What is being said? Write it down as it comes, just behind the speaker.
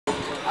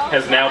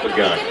has now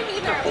begun.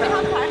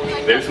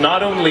 There's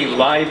not only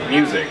live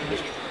music,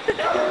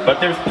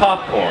 but there's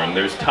popcorn,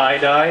 there's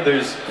tie-dye,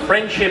 there's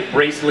friendship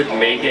bracelet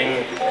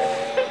making,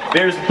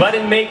 there's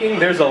button making,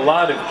 there's a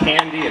lot of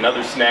candy and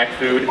other snack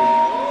food.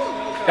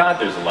 God,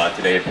 there's a lot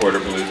today at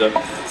Porterpalooza.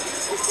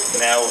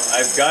 Now,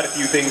 I've got a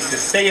few things to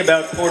say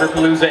about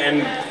Porterpalooza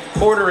and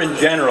Porter in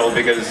general,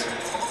 because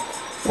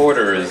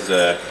Porter has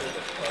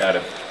got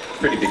a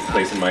pretty big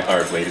place in my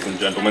heart, ladies and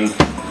gentlemen.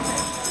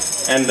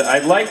 And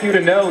I'd like you to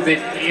know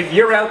that if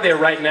you're out there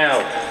right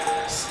now,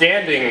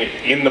 standing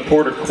in the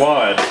Porter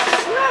Quad,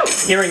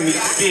 hearing me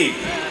speak,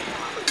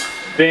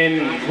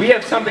 then we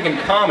have something in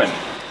common.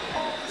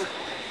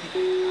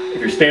 If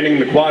you're standing in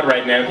the quad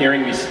right now,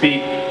 hearing me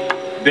speak,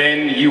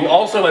 then you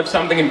also have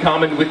something in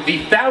common with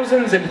the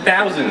thousands and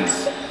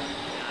thousands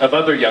of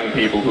other young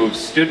people who have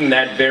stood in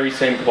that very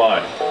same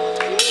quad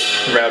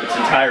throughout its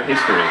entire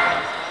history.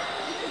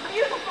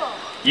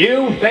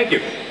 You, thank you.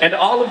 And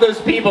all of those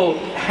people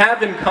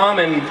have in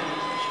common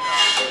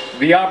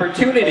the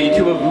opportunity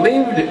to have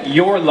lived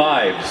your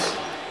lives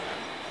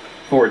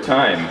for a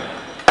time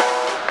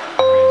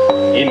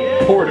in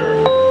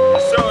Porter.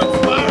 So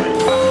inspiring.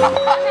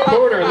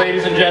 Porter,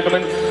 ladies and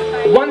gentlemen.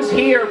 Once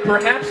here,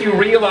 perhaps you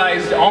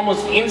realized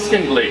almost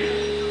instantly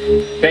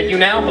that you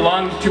now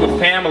belonged to a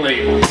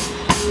family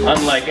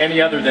unlike any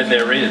other that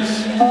there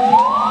is.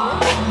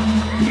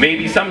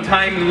 Maybe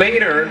sometime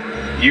later,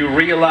 you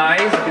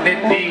realized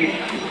that the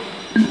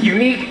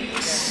unique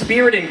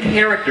spirit and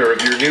character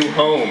of your new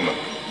home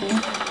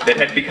that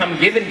had become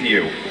given to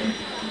you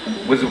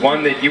was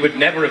one that you would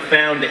never have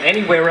found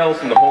anywhere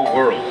else in the whole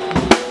world.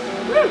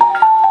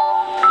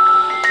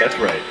 That's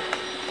right.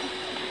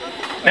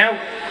 Now,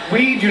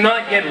 we do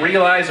not yet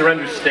realize or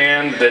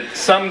understand that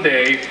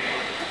someday,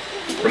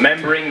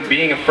 remembering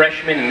being a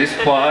freshman in this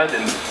quad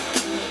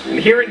and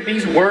hearing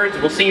these words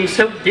will seem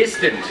so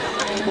distant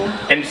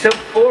and so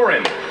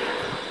foreign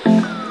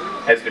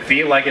as to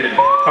feel like it had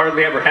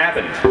hardly ever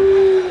happened.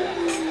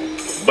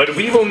 But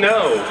we will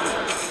know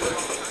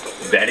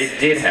that it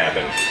did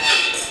happen.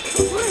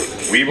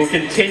 We will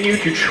continue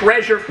to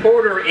treasure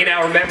Porter in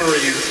our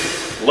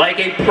memories like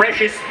a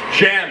precious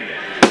gem,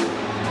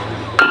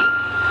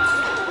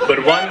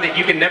 but one that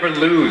you can never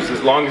lose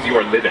as long as you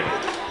are living.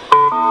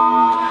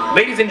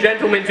 Ladies and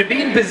gentlemen, to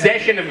be in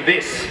possession of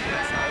this,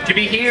 to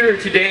be here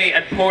today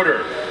at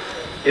Porter,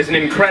 is an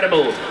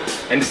incredible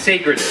and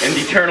sacred and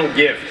eternal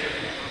gift.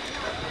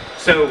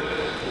 So,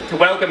 to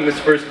welcome this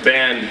first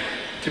band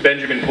to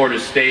Benjamin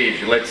Porter's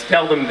stage, let's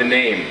tell them the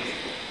name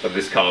of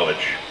this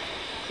college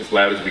as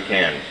loud as we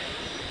can.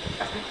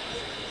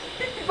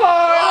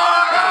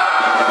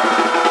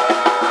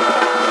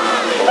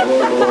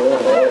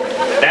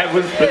 That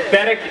was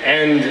pathetic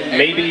and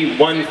maybe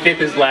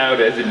 1/5 as loud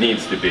as it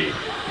needs to be.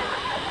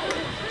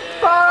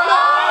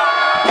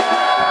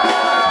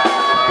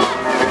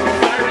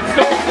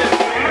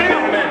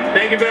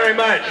 Thank you very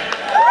much.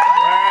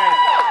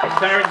 Alright,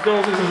 Siren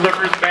Solstice is our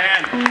first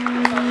band.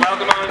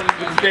 Welcome on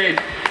to the stage.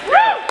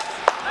 Yeah.